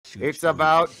It's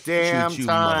about damn Choo-choo,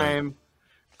 time.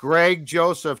 Greg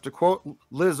Joseph, to quote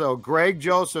Lizzo, Greg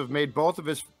Joseph made both of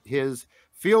his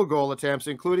field goal attempts,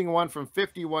 including one from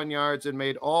 51 yards, and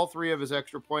made all three of his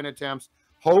extra point attempts.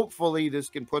 Hopefully this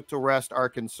can put to rest our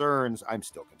concerns. I'm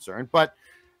still concerned, but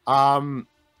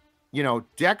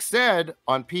Deck said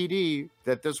on PD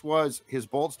that this was his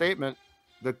bold statement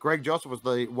that Greg Joseph was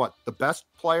the best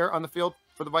player on the field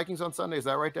for the Vikings on Sunday. Is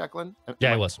that right, Declan?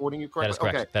 Yeah, it was. Quoting you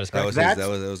correctly? That is correct.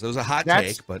 That was a hot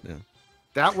take, but yeah.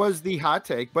 That was the hot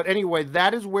take. But anyway,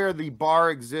 that is where the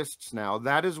bar exists now.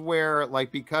 That is where,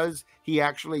 because he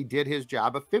actually did his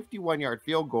job, a 51-yard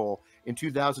field goal in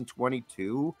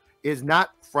 2022 is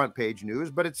not front page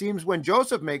news, but it seems when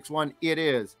Joseph makes one, it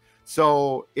is.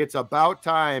 So it's about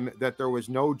time that there was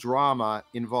no drama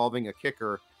involving a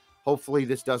kicker. Hopefully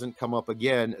this doesn't come up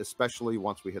again, especially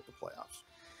once we hit the playoffs.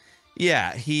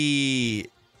 Yeah,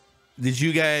 did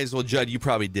you guys, well, Judd, you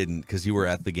probably didn't because you were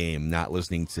at the game, not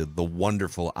listening to the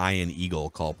wonderful Ian Eagle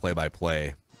call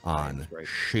play-by-play on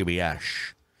CBS.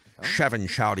 7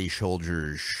 shouty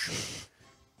soldiers.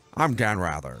 I'm Dan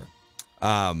Rather.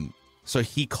 So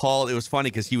he called, it was funny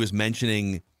because he was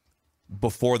mentioning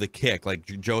before the kick,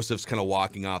 Joseph's kind of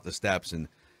walking off the steps, and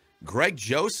Greg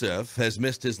Joseph has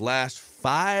missed his last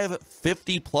 5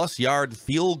 50-plus yard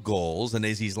field goals, and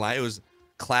it was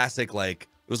classic, it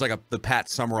was the Pat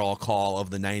Summerall call of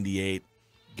the 98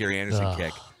 Gary Anderson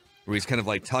kick, where he's kind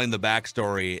of telling the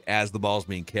backstory as the ball's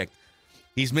being kicked.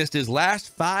 He's missed his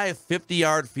last 5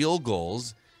 50-yard field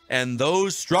goals, and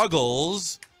those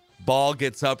struggles, ball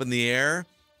gets up in the air,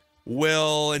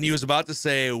 and he was about to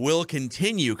say, will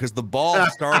continue because the ball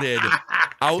started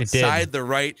outside the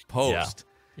right post.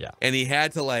 Yeah. And he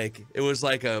had to it was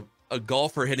like a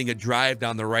golfer hitting a drive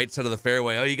down the right side of the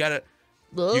fairway. Oh, you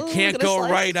can't go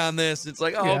right on this. It's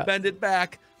bend it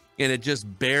back. And it just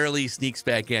barely sneaks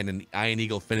back in. And Ian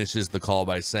Eagle finishes the call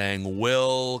by saying,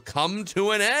 we'll come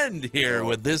to an end here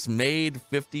with this made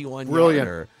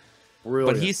 51-yarder.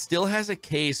 But he still has a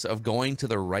case of going to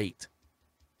the right.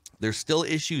 There's still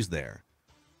issues there.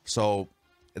 So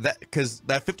because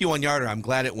that 51-yarder, I'm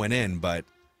glad it went in, but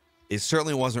it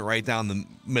certainly wasn't right down the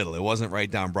middle. It wasn't right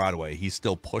down Broadway. He's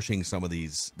still pushing some of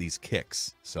these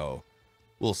kicks. So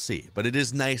we'll see. But it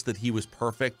is nice that he was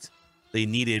perfect. They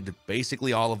needed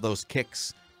basically all of those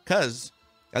kicks because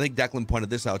I think Declan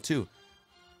pointed this out too.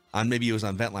 Maybe it was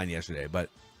on Ventline yesterday, but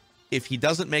if he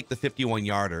doesn't make the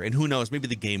 51-yarder, and who knows, maybe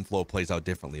the game flow plays out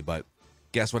differently, but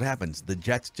guess what happens? The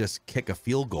Jets just kick a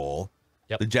field goal.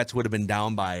 Yep. The Jets would have been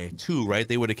down by 2, right?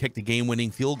 They would have kicked a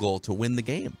game-winning field goal to win the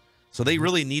game. So they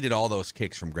really needed all those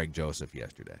kicks from Greg Joseph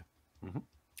yesterday. Mm-hmm.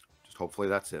 Just hopefully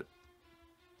that's it.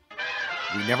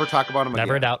 We never talk about him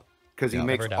Never again. Doubt. Because he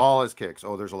makes all his kicks.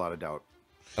 Oh, there's a lot of doubt.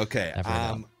 Okay.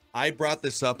 I brought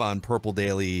this up on Purple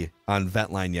Daily on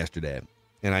Ventline yesterday,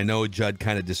 and I know Judd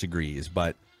kind of disagrees,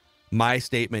 but my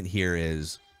statement here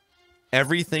is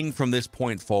everything from this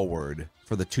point forward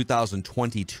for the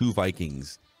 2022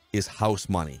 Vikings is house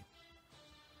money.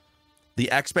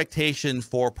 The expectation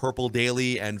for Purple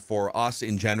Daily and for us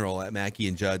in general at Mackey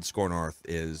and Judd SKOR North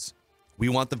is we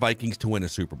want the Vikings to win a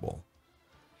Super Bowl.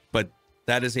 But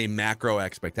that is a macro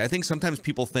expectation. I think sometimes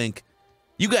people think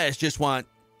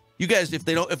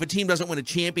if a team doesn't win a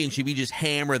championship, you just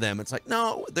hammer them. It's like,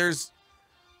 no,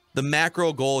 the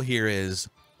macro goal here is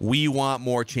we want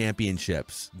more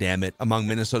championships, damn it, among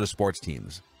Minnesota sports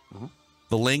teams. Mm-hmm.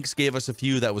 The Lynx gave us a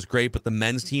few. That was great, but the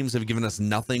men's teams have given us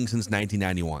nothing since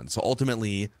 1991. So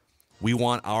ultimately, we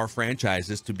want our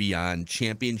franchises to be on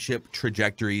championship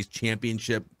trajectories,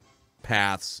 championship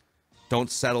paths.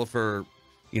 Don't settle for,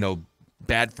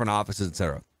 bad front offices,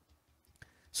 etc.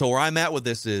 So where I'm at with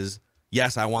this is,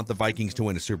 yes, I want the Vikings to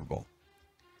win a Super Bowl.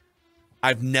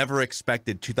 I've never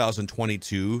expected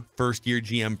 2022, first-year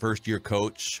GM, first-year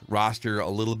coach, roster a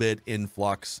little bit in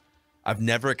flux. I've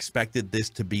never expected this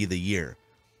to be the year.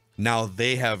 Now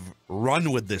they have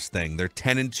run with this thing. They're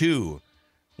 10-2,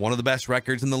 one of the best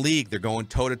records in the league. They're going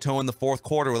toe-to-toe in the fourth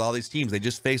quarter with all these teams. They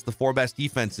just faced the 4 best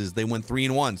defenses. They went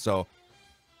 3-1. So,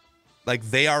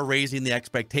 they are raising the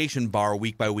expectation bar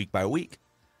week by week by week.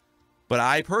 But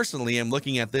I personally am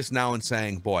looking at this now and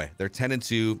saying, boy, they're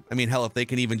 10-2. I mean, hell, if they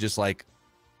can even just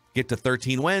get to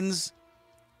 13 wins,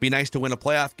 be nice to win a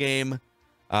playoff game.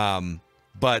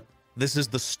 But this is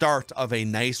the start of a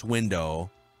nice window.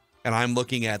 And I'm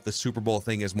looking at the Super Bowl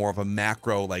thing as more of a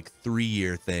macro,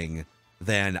 3-year thing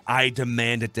than I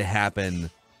demand it to happen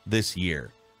this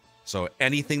year. So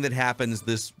anything that happens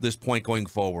this point going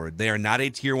forward, they are not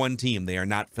a tier 1 team. They are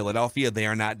not Philadelphia. They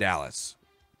are not Dallas.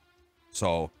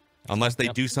 So unless they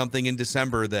do something in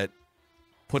December that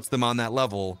puts them on that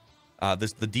level,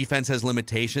 the defense has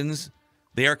limitations,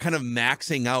 they are kind of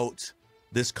maxing out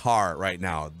this car right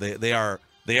now. They are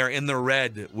in the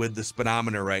red with the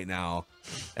speedometer right now,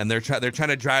 and they're trying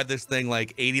to drive this thing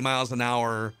like 80 miles an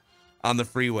hour on the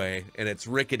freeway, and it's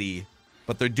rickety,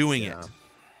 but they're doing it.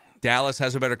 Dallas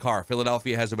has a better car.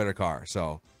 Philadelphia has a better car.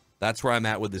 So that's where I'm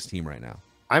at with this team right now.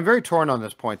 I'm very torn on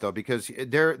this point, though, because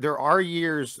there are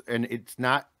years, and it's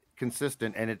not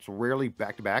consistent, and it's rarely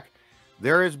back-to-back.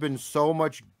 There has been so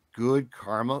much good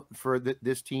karma for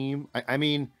this team. I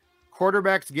mean,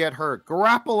 quarterbacks get hurt.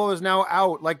 Garoppolo is now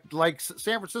out, like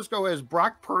San Francisco is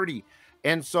Brock Purdy.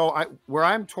 And so where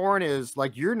I'm torn is,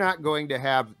 like, you're not going to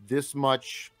have this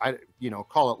much,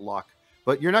 call it luck,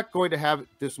 but you're not going to have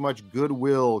this much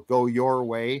goodwill go your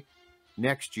way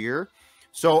next year.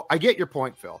 So I get your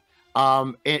point, Phil.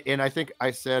 And I think I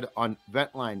said on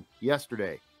Ventline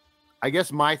yesterday, I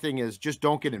guess my thing is just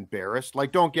don't get embarrassed.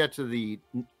 Like, don't get to the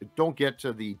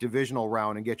divisional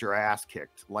round and get your ass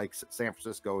kicked like San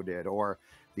Francisco did, or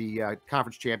the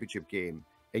conference championship game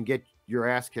and get your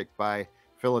ass kicked by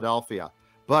Philadelphia.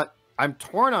 But I'm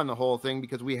torn on the whole thing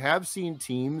because we have seen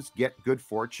teams get good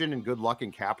fortune and good luck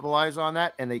and capitalize on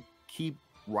that, and they keep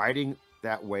riding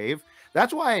that wave.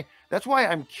 That's why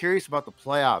I'm curious about the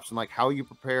playoffs and like how you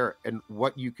prepare and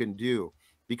what you can do.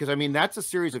 Because, I mean, that's a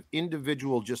series of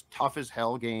individual, just tough as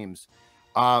hell games.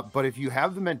 But if you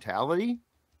have the mentality,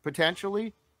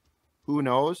 potentially, who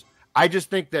knows? I just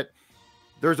think that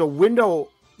there's a window,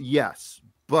 yes,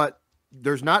 but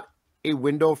there's not a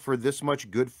window for this much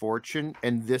good fortune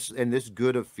and this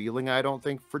good of feeling, I don't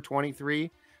think, for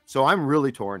 23. So I'm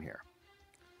really torn here.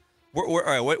 All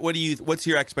right, what's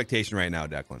your expectation right now,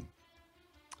 Declan?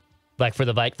 Like for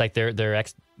the Vikes, like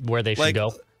where they should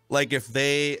go? Like if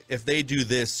they do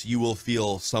this, you will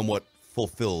feel somewhat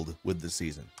fulfilled with the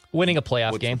season. Winning a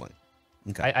playoff game.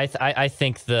 Okay. I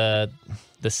think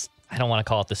this I don't want to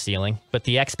call it the ceiling, but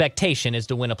the expectation is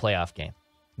to win a playoff game.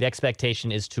 The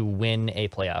expectation is to win a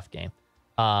playoff game.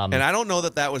 And I don't know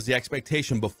that was the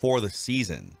expectation before the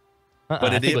season.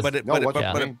 But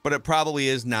it probably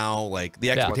is now. Like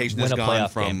the expectation has gone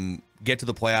from get to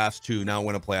the playoffs to now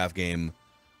win a playoff game.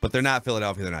 But they're not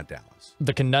Philadelphia. They're not Dallas.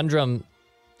 The conundrum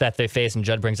that they face, and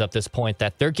Judd brings up this point,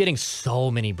 that they're getting so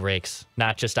many breaks,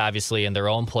 not just obviously in their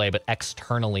own play, but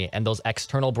externally. And those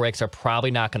external breaks are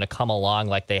probably not going to come along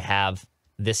like they have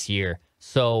this year.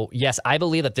 So, yes, I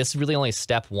believe that this is really only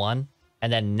step one.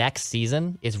 And then next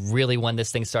season is really when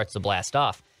this thing starts to blast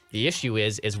off. The issue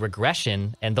is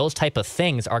regression, and those type of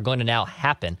things are going to now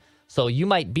happen. So you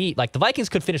might be like the Vikings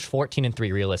could finish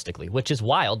 14-3 realistically, which is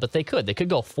wild, but they could. They could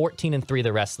go 14-3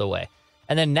 the rest of the way.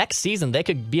 And then next season, they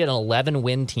could be an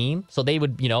 11-win team. So they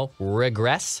would,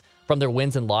 regress from their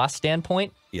wins and loss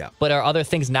standpoint. Yeah. But are other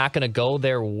things not going to go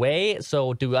their way?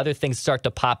 So do other things start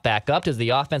to pop back up? Does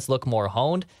the offense look more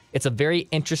honed? It's a very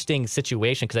interesting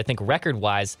situation because I think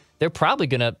record-wise, they're probably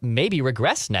going to maybe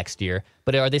regress next year.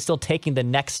 But are they still taking the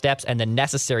next steps and the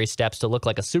necessary steps to look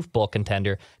like a Super Bowl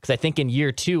contender? Because I think in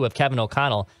year 2 of Kevin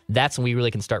O'Connell, that's when we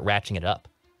really can start ratcheting it up.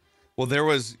 Well, there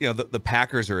was, the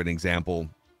Packers are an example.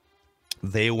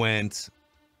 They went,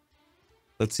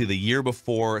 let's see, the year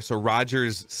before. So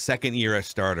Rodgers' second year as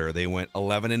starter, they went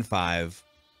 11-5.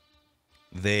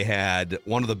 They had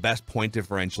one of the best point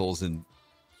differentials in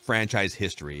franchise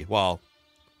history. Well,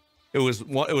 it was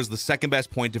the second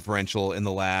best point differential in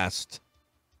the last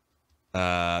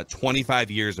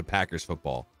 25 years of Packers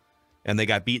football, and they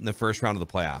got beat in the first round of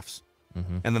the playoffs.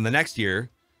 Mm-hmm. And then the next year,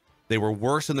 they were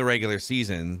worse in the regular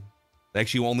season. They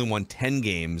actually only won 10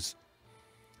 games.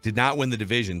 Did not win the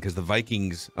division because the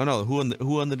Vikings. Oh no, who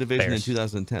won the division Bears. in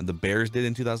 2010? The Bears did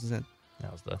in 2010.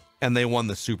 That was and they won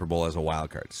the Super Bowl as a wild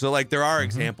card. So like there are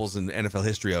examples in NFL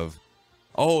history of,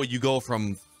 you go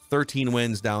from 13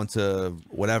 wins down to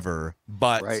whatever,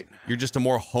 but you're just a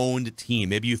more honed team.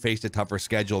 Maybe you faced a tougher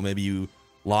schedule. Maybe you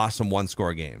lost some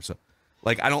one-score games. So,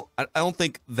 like I don't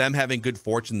think them having good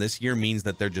fortune this year means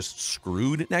that they're just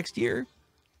screwed next year.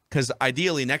 Because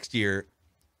ideally next year,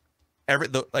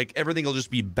 everything will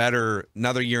just be better.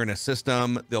 Another year in a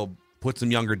system. They'll put some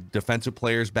younger defensive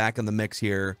players back in the mix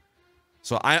here.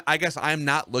 So I guess I'm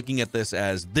not looking at this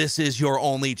as this is your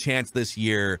only chance this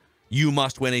year. You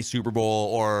must win a Super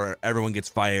Bowl or everyone gets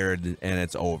fired and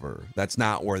it's over. That's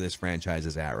not where this franchise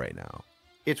is at right now.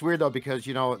 It's weird, though, because,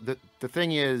 the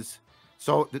thing is,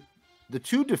 so the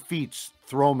two defeats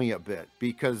throw me a bit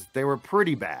because they were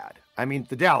pretty bad. I mean,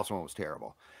 the Dallas one was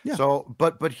terrible. Yeah. So,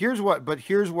 but here's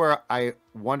where I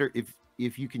wonder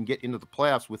if you can get into the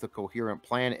playoffs with a coherent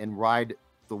plan and ride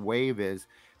the wave. Is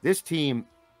this team,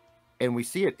 and we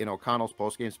see it in O'Connell's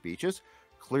postgame speeches,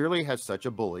 clearly has such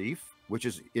a belief which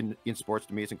is in sports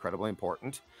to me is incredibly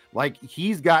important. Like,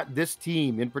 he's got this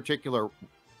team in particular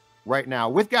right now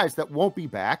with guys that won't be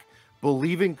back,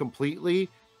 believing completely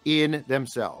in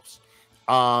themselves.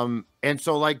 And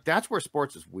so, like, that's where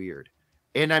sports is weird.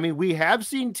 And I mean, we have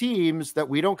seen teams that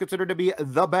we don't consider to be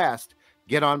the best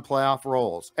get on playoff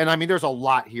rolls. And I mean, there's a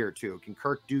lot here too. Can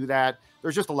Kirk do that?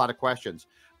 There's just a lot of questions.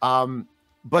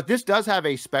 But this does have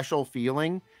a special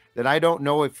feeling that I don't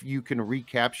know if you can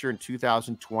recapture in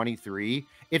 2023.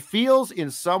 It feels in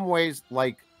some ways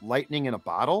like lightning in a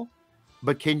bottle,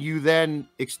 but can you then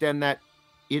extend that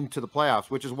into the playoffs?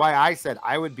 Which is why I said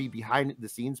I would be behind the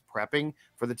scenes prepping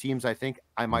for the teams I think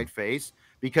I might face,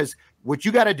 because what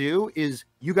you got to do is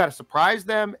you got to surprise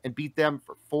them and beat them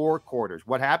for 4 quarters.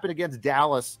 What happened against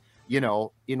Dallas,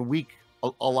 in week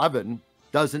 11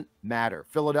 doesn't matter.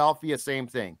 Philadelphia, same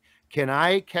thing. Can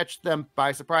I catch them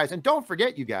by surprise? And don't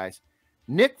forget, you guys,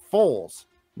 Nick Foles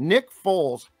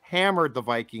hammered the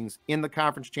Vikings in the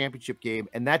conference championship game,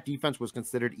 and that defense was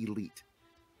considered elite.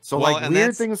 So,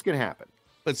 weird things can happen.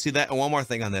 Let's see that. And one more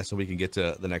thing on this so we can get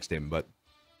to the next game. But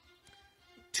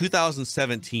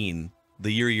 2017,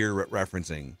 the year you're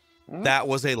referencing, that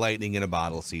was a lightning in a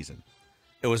bottle season.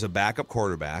 It was a backup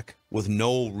quarterback with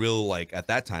no real, at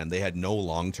that time, they had no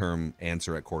long-term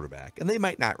answer at quarterback. And they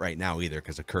might not right now either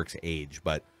because of Kirk's age,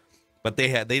 but they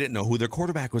didn't know who their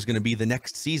quarterback was going to be the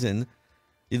next season.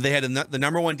 They had the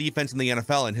number 1 defense in the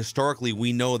NFL, and historically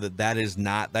we know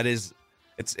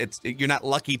you're not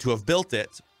lucky to have built it,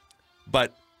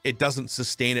 but it doesn't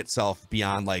sustain itself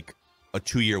beyond a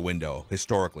 2-year window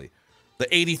historically. The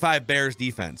 85 Bears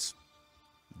defense,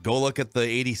 go look at the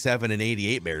 87 and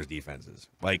 88 Bears defenses.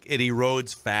 It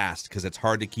erodes fast because it's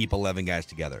hard to keep 11 guys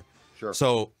together. Sure.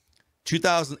 So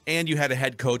 2000, and you had a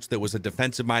head coach that was a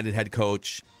defensive-minded head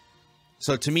coach.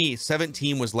 So to me,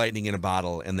 17 was lightning in a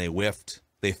bottle, and they whiffed.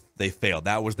 They failed.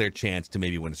 That was their chance to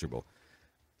maybe win a Super Bowl.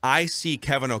 I see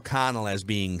Kevin O'Connell as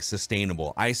being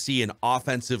sustainable. I see an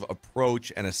offensive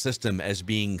approach and a system as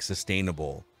being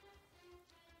sustainable.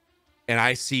 And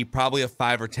I see probably a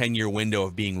 5 or 10 year window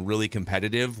of being really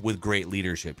competitive with great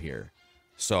leadership here.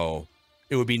 So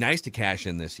it would be nice to cash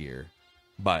in this year,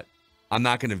 but I'm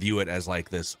not going to view it as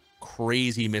this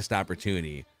crazy missed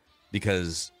opportunity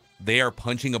because they are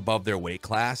punching above their weight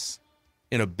class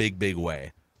in a big, big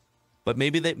way. But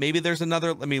maybe there's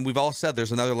another. I mean, we've all said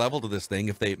there's another level to this thing.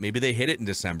 If maybe they hit it in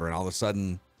December, and all of a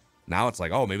sudden, now it's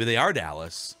maybe they are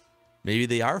Dallas, maybe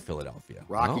they are Philadelphia.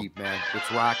 Rocky, man,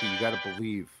 it's Rocky. You got to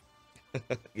believe.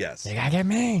 Yes, they gotta get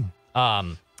mean.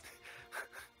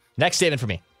 Next statement for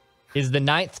me is the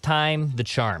 9th time the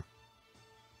charm.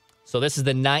 So this is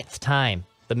the 9th time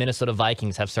the Minnesota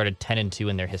Vikings have started 10-2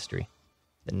 in their history.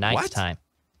 The 9th time.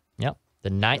 Yep.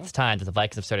 The 9th time that the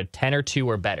Vikings have started 10-2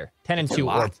 or better.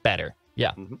 10-2 or better.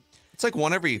 Yeah. Mm-hmm. It's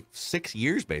one every 6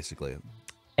 years, basically.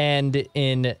 And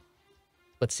in,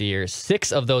 let's see here,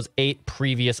 6 of those 8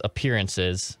 previous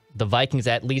appearances, the Vikings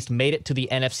at least made it to the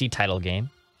NFC title game.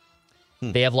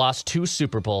 They have lost 2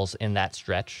 Super Bowls in that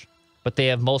stretch, but they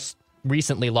have most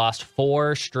recently lost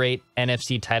 4 straight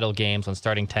NFC title games when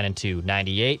starting 10-2.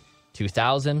 98,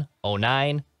 2000,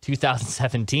 09,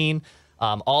 2017.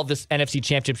 All this NFC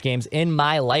championship games in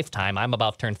my lifetime. I'm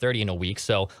about to turn 30 in a week.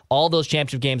 So all those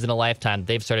championship games in a lifetime,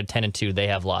 they've started 10-2. They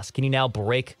have lost. Can you now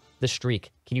break the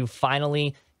streak? Can you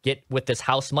finally get with this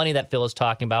house money that Phil is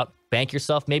talking about? Bank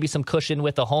yourself maybe some cushion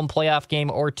with a home playoff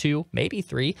game or 2, maybe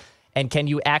 3. And can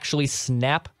you actually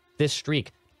snap this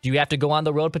streak? Do you have to go on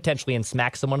the road potentially and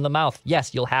smack someone in the mouth?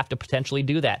 Yes, you'll have to potentially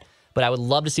do that. But I would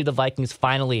love to see the Vikings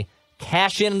finally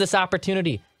cash in this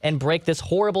opportunity and break this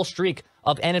horrible streak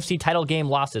of NFC title game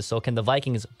losses. So can the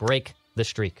Vikings break the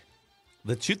streak?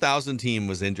 The 2000 team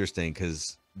was interesting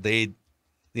because they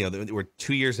were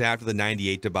 2 years after the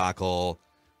 98 debacle.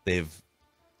 They've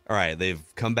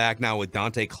come back now with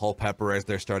Dante Culpepper as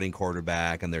their starting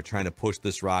quarterback, and they're trying to push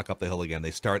this rock up the hill again.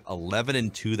 They start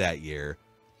 11-2 that year,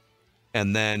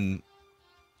 and then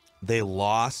they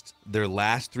lost their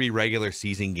last 3 regular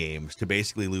season games to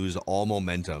basically lose all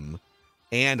momentum.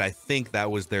 And I think that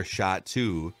was their shot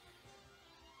too.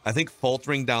 I think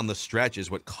faltering down the stretch is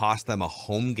what cost them a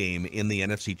home game in the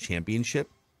NFC Championship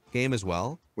game as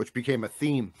well, which became a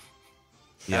theme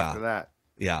after that.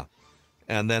 Yeah.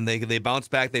 And then they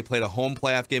bounced back. They played a home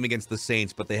playoff game against the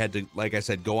Saints, but they had to, like I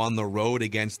said, go on the road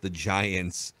against the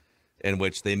Giants, in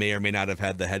which they may or may not have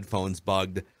had the headphones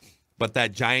bugged. But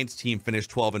that Giants team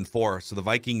finished 12-4, so the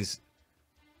Vikings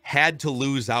had to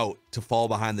lose out to fall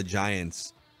behind the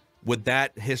Giants. Would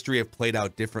that history have played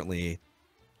out differently?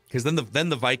 Because then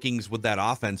the Vikings with that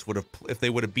offense would have, if they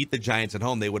would have beat the Giants at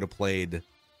home, they would have played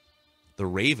the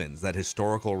Ravens, that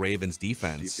historical Ravens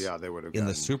defense, Yeah, they would have in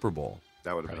the Super Bowl.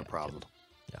 That would have been a problem.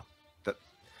 Yeah,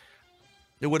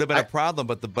 it would have been a problem,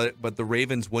 but the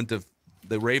Ravens wouldn't have.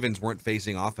 The Ravens weren't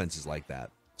facing offenses like that.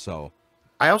 So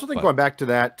I also think going back to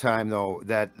that time, though,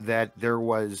 that there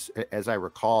was, as I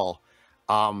recall,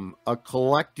 a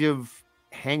collective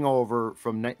hangover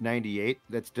from 98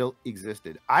 that still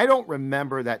existed. I don't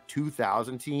remember that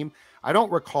 2000 team. I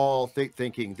don't recall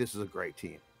thinking this is a great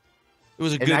team. It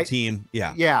was a good team.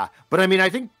 Yeah. Yeah. But I mean, I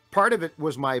think part of it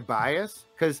was my bias,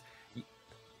 because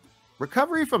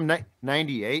recovery from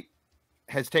 98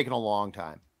 has taken a long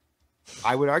time.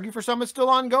 I would argue for some it's still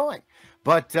ongoing.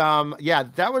 But yeah,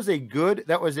 that was a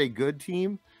good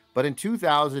team. But in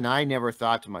 2000, I never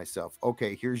thought to myself,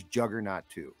 okay, here's Juggernaut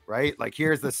 2, right? Like,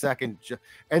 here's the second.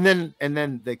 And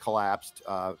then they collapsed,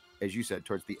 as you said,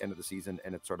 towards the end of the season,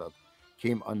 and it sort of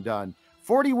came undone.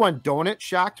 41 Donut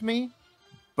shocked me,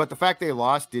 but the fact they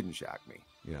lost didn't shock me.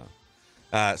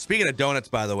 Yeah. Speaking of donuts,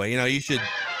 by the way, you should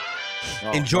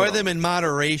enjoy them in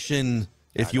moderation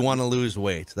if you want to lose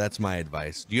weight. That's my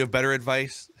advice. Do you have better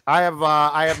advice? I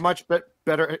have much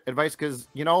better advice, because,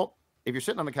 if you're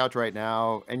sitting on the couch right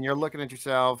now and you're looking at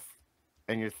yourself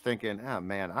and you're thinking, oh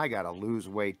man, I got to lose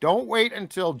weight. Don't wait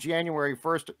until January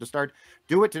 1st to start.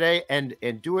 Do it today, and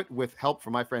do it with help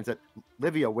from my friends at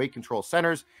Livia Weight Control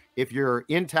Centers. If you're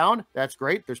in town, that's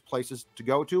great. There's places to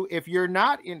go to. If you're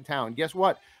not in town, guess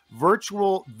what?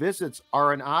 Virtual visits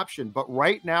are an option, but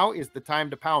right now is the time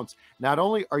to pounce. Not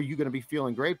only are you going to be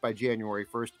feeling great by January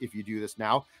 1st if you do this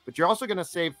now, but you're also going to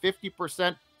save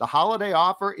 50%. The holiday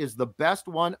offer is the best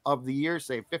one of the year.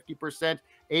 Save 50%.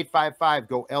 855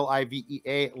 go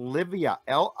LIVEA, Livia,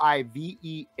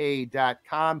 LIVEA.com.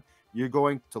 You're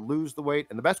going to lose the weight,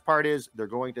 and the best part is they're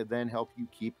going to then help you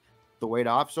keep the weight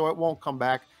off so it won't come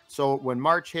back. So when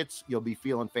March hits, you'll be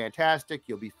feeling fantastic.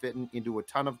 You'll be fitting into a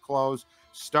ton of clothes.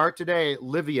 Start today,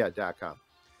 Livia.com.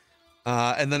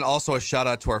 And then also a shout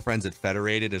out to our friends at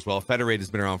Federated as well. Federated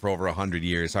has been around for over 100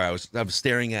 years. Sorry, I was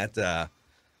staring at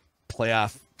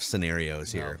playoff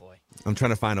scenarios here. Oh, boy. I'm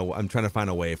trying to find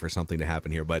a way for something to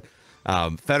happen here, but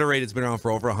Federated's been around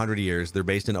for over 100 years. They're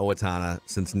based in Owatonna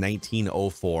since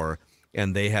 1904,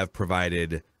 and they have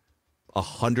provided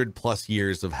 100+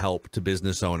 years of help to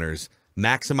business owners,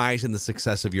 maximizing the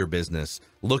success of your business,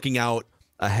 looking out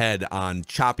ahead on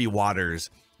choppy waters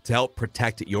to help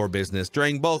protect your business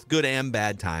during both good and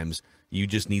bad times. You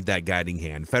just need that guiding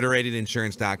hand.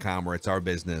 Federatedinsurance.com, where it's our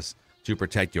business to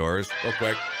protect yours. Real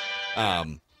quick,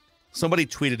 somebody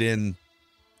tweeted in,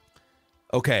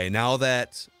 okay, now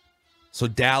that, so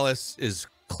Dallas is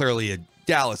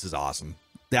awesome.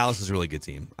 Dallas is a really good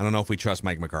team. I don't know if we trust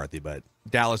Mike McCarthy, but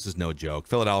Dallas is no joke.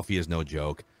 Philadelphia is no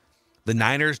joke. The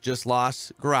Niners just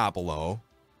lost Garoppolo,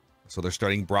 so they're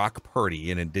starting Brock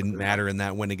Purdy, and it didn't matter in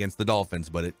that win against the Dolphins,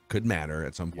 but it could matter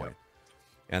at some point. Yep.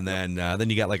 And then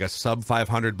you got like a sub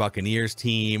 500 Buccaneers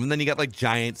team, and then you got like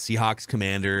Giants, Seahawks,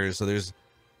 Commanders. So it's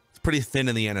pretty thin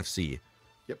in the NFC.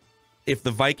 Yep. If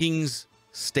the Vikings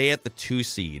stay at the 2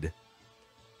 seed,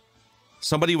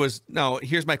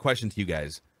 here's my question to you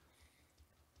guys.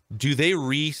 Do they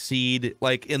reseed,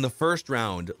 like in the first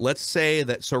round? Let's say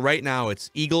that, so right now it's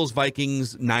Eagles,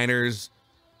 Vikings, Niners,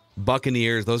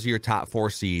 Buccaneers. Those are your top 4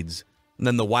 seeds. And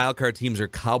then the wild card teams are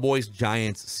Cowboys,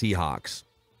 Giants, Seahawks.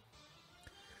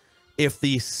 If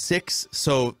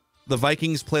so the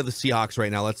Vikings play the Seahawks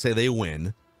right now. Let's say they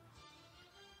win.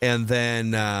 And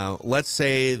then let's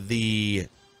say the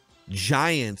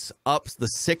Giants the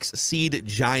 6 seed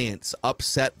Giants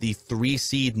upset the 3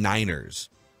 seed Niners.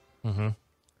 Mm-hmm.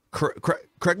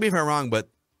 Correct me if I'm wrong, but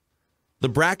the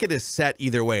bracket is set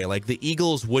either way. Like, the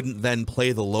Eagles wouldn't then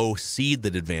play the low seed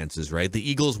that advances, right? The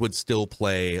Eagles would still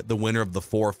play the winner of the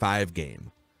 4-5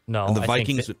 game. No, and the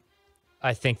Vikings.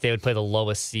 I think they would play the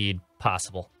lowest seed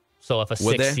possible. So if a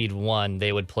 6 seed won,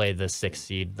 they would play the 6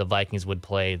 seed. The Vikings would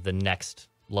play the next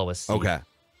lowest seed. Okay.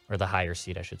 Or the higher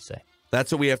seed, I should say. That's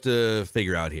what we have to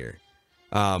figure out here.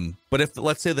 But if,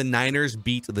 let's say, the Niners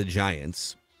beat the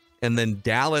Giants, and then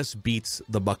Dallas beats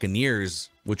the Buccaneers,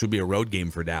 which would be a road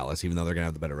game for Dallas, even though they're going to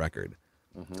have the better record.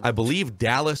 Mm-hmm. I believe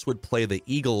Dallas would play the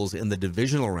Eagles in the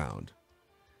divisional round.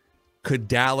 Could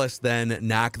Dallas then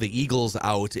knock the Eagles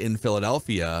out in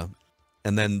Philadelphia,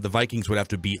 and then the Vikings would have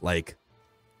to beat, like,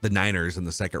 the Niners in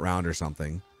the second round or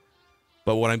something?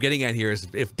 But what I'm getting at here is,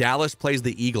 if Dallas plays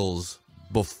the Eagles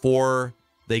before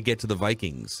they get to the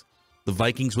Vikings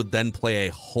would then play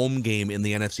a home game in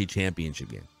the NFC Championship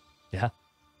game. Yeah.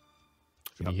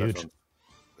 Should be huge.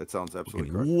 That sounds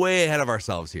absolutely correct. Way ahead of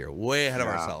ourselves here. Way ahead of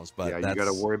ourselves. But you got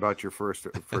to worry about your first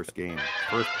game,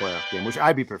 first playoff game, which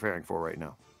I'd be preparing for right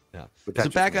now. Yeah. So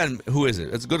back on, who is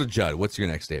it? Let's go to Judd. What's your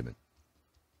next statement?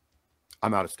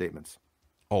 I'm out of statements.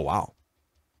 Oh, wow.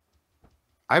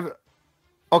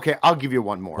 Okay, I'll give you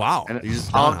one more. Wow. And You're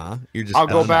just done, huh? You're just I'll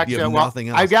done. go back You to, have well, nothing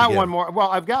else I've got to one give. more. Well,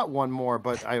 I've got one more,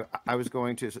 but I was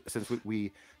going to, since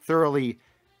we thoroughly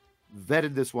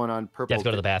vetted this one on Purple You have to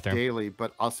go to the bathroom. Daily,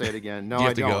 but I'll say it again. No, Do you I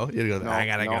have to don't. go? You have to go. No, I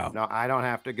gotta no, go. No, I don't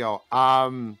have to go.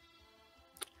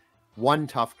 One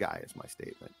tough guy is my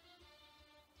statement.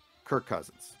 Kirk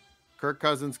Cousins. Kirk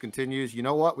Cousins continues. You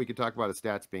know what? We could talk about his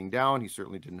stats being down. He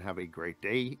certainly didn't have a great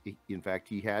day. In fact,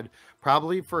 he had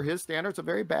probably, for his standards, a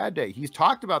very bad day. He's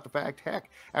talked about the fact, heck,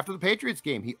 after the Patriots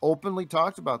game, he openly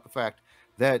talked about the fact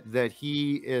that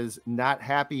he is not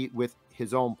happy with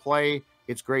his own play.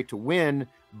 It's great to win,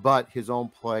 but his own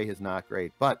play is not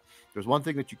great. But there's one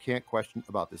thing that you can't question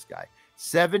about this guy.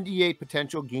 78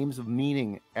 potential games of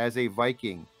meaning as a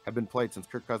Viking have been played since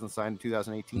Kirk Cousins signed in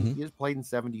 2018. Mm-hmm. He has played in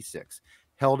 76.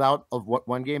 Held out of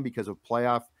one game because of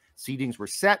playoff seedings were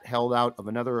set, held out of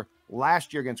another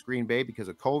last year against Green Bay because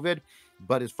of COVID.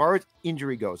 But as far as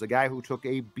injury goes, a guy who took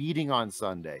a beating on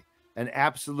Sunday, an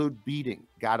absolute beating,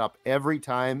 got up every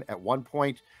time. At one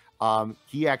point,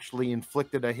 he actually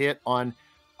inflicted a hit on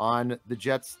the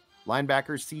Jets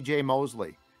linebacker CJ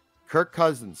Mosley. Kirk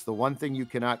Cousins, the one thing you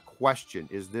cannot question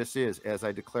is this is, as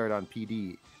I declared on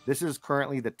PD, this is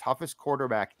currently the toughest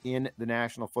quarterback in the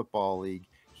National Football League.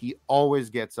 He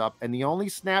always gets up. And the only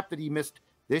snap that he missed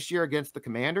this year against the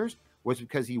Commanders was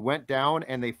because he went down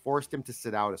and they forced him to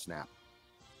sit out a snap.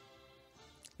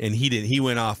 And he did. He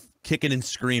went off kicking and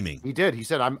screaming. He did. He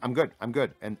said, I'm good. I'm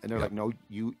good. And they're Yep. like,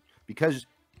 no, because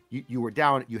you were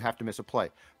down, you have to miss a play.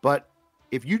 But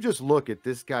if you just look at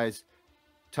this guy's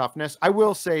toughness, I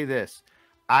will say this.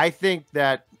 I think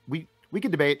that we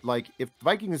could debate, like, if the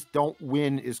Vikings don't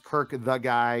win, is Kirk the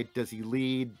guy? Does he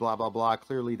lead? Blah, blah, blah.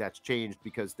 Clearly that's changed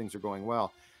because things are going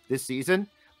well this season.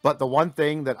 But the one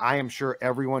thing that I am sure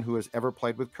everyone who has ever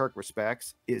played with Kirk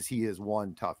respects is he is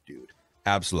one tough dude.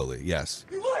 Absolutely. Yes.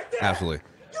 Absolutely.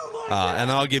 And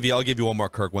then I'll give you one more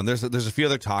Kirk one. There's a few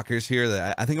other talkers here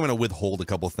that I think I'm going to withhold a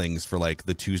couple things for, like,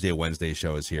 the Tuesday, Wednesday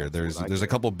shows here. There's a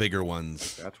couple bigger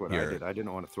ones. That's what here. I did. I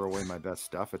didn't want to throw away my best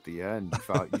stuff at the end.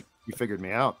 You figured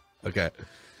me out. Okay.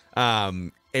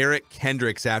 Eric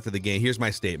Kendricks after the game. Here's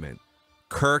my statement.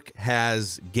 Kirk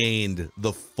has gained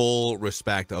the full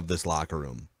respect of this locker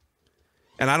room.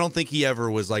 And I don't think he ever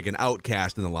was like an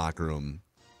outcast in the locker room,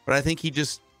 but I think he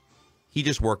just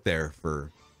worked there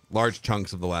for large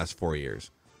chunks of the last 4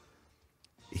 years.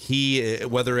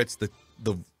 Whether it's the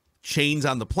chains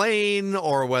on the plane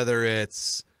or whether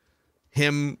it's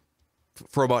him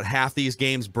for about half these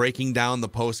games breaking down the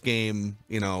post game,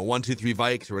 1, 2, 3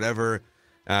 Vikes or whatever.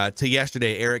 To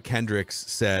yesterday, Eric Kendricks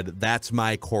said, "That's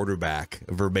my quarterback,"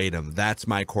 verbatim. "That's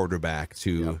my quarterback"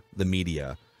 to the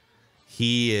media.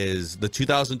 He is the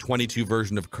 2022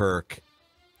 version of Kirk.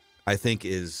 I think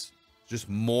is just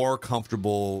more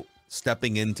comfortable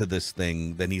stepping into this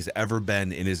thing than he's ever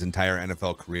been in his entire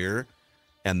NFL career.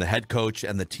 And the head coach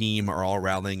and the team are all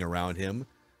rallying around him.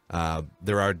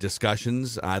 There are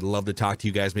discussions. I'd love to talk to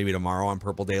you guys maybe tomorrow on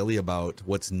Purple Daily about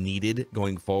what's needed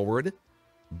going forward.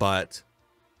 But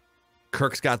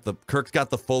Kirk's got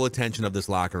the full attention of this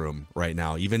locker room right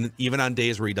now, even on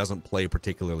days where he doesn't play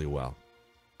particularly well.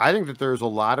 I think that there's a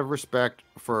lot of respect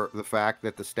for the fact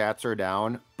that the stats are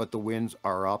down, but the wins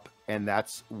are up, and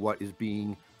that's what is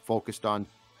being focused on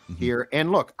here.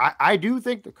 And look, I do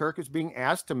think that Kirk is being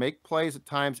asked to make plays at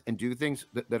times and do things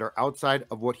that are outside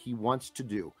of what he wants to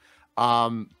do.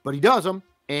 But he does them,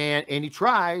 and he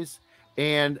tries.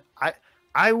 And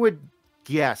I would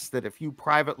guess that if you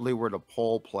privately were to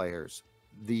poll players,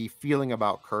 the feeling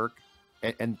about Kirk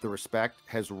and the respect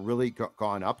has really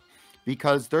gone up,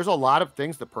 because there's a lot of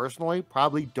things that personally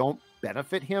probably don't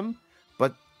benefit him,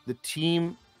 but the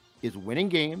team is winning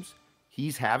games.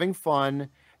 He's having fun,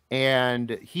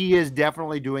 and he is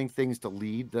definitely doing things to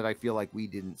lead that I feel like we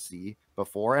didn't see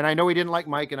before. And I know he didn't like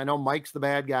Mike, and I know Mike's the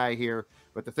bad guy here,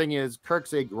 but the thing is,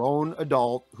 Kirk's a grown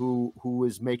adult who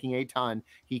is making a ton.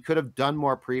 He could have done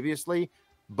more previously,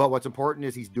 but what's important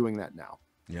is he's doing that now.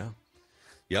 Yeah.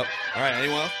 Yep. All right.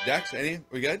 Anyone else? Dex,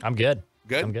 we good? I'm good.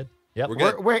 Good? I'm good. Yep. We're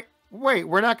good. Wait,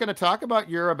 we're not going to talk about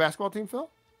your basketball team, Phil?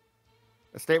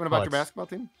 A statement about your basketball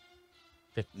team?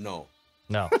 No.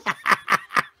 No.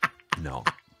 No,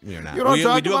 we're not. You don't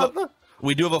talk about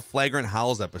we do have a Flagrant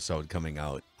Howls episode coming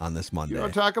out on this Monday. You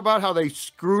don't talk about how they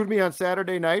screwed me on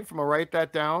Saturday night from a Write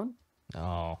That Down?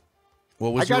 Oh.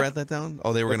 What was your Write That Down?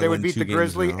 Oh, they were going to win beat 2 the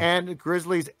games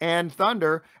Grizzlies and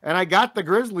Thunder, and I got the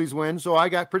Grizzlies win, so I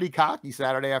got pretty cocky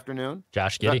Saturday afternoon.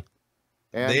 Josh Giddey.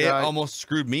 And they almost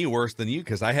screwed me worse than you,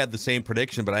 because I had the same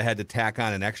prediction, but I had to tack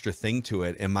on an extra thing to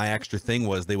it, and my extra thing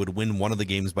was they would win one of the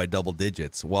games by double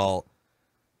digits. Well,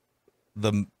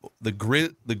 the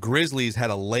Grizzlies had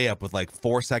a layup with like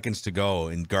 4 seconds to go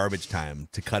in garbage time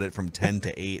to cut it from 10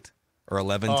 to 8 or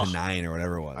 11 to 9 or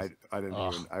whatever it was. I didn't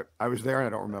even. I was there and I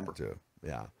don't remember. Too.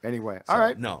 Yeah. Anyway, So, all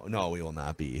right. No, we will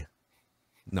not be.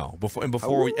 No,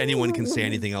 before anyone can say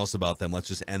anything else about them, let's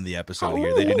just end the episode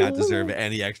here. They do not deserve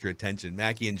any extra attention.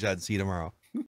 Mackie and Judd, see you tomorrow.